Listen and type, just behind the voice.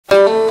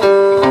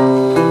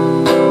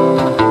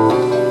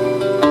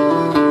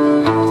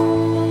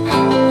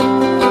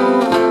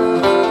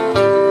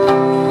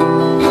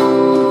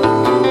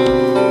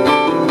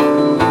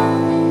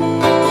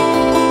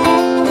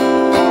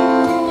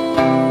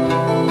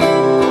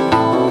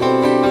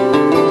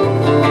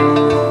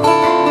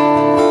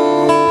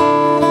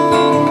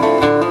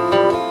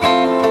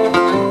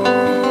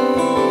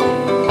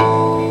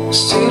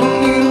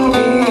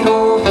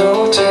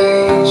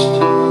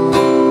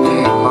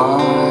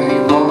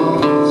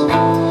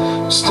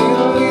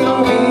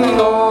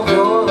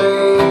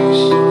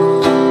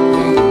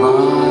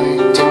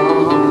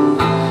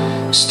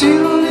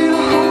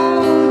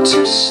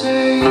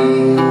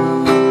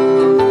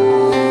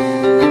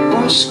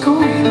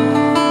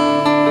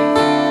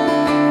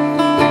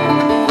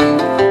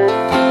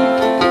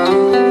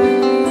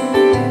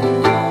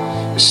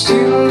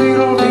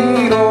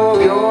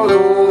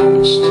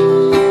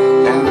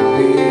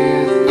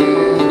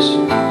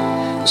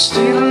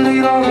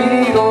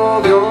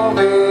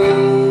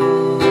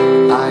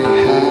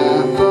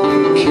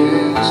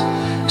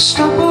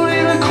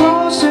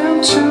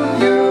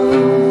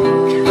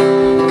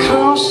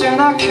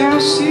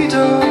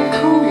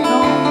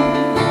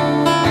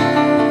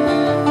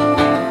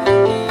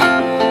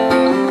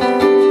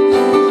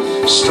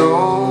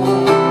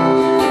Stone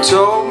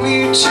told me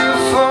to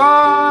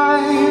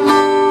find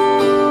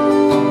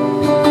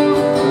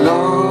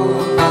love,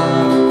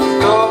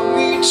 told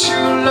me to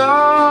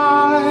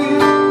lie,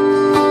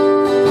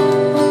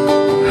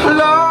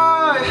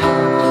 lie,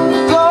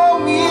 told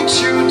me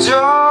to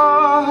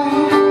die.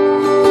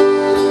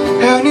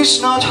 And it's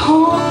not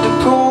hard to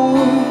pull,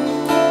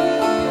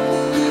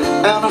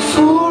 and I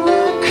fall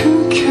like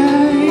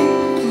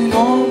cocaine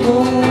on board.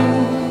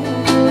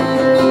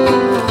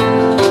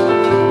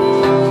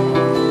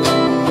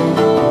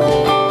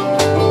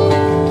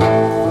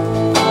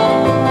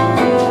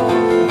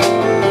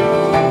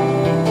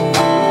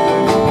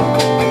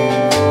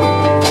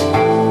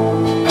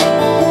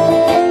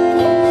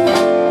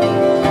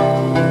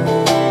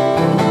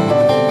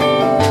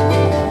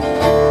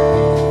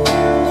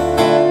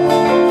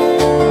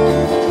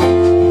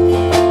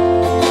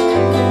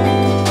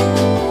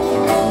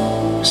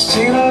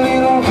 Still a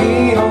little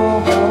bit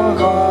of your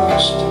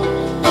ghost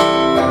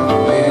and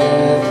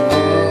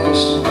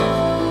witness.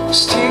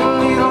 Still a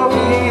little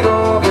bit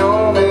of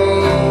your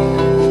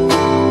name.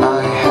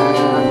 I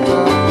had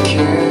a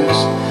kiss.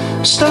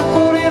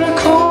 Stumbled in a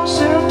cross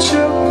and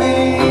took me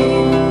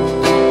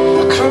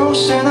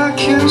across, and I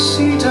can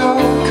see the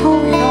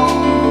going on.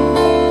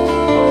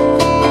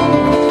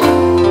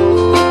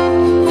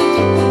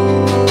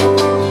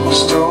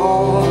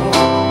 Stone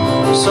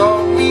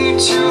told me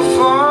to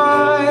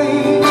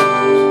find,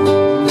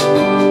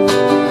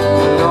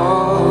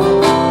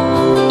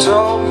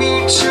 told me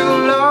to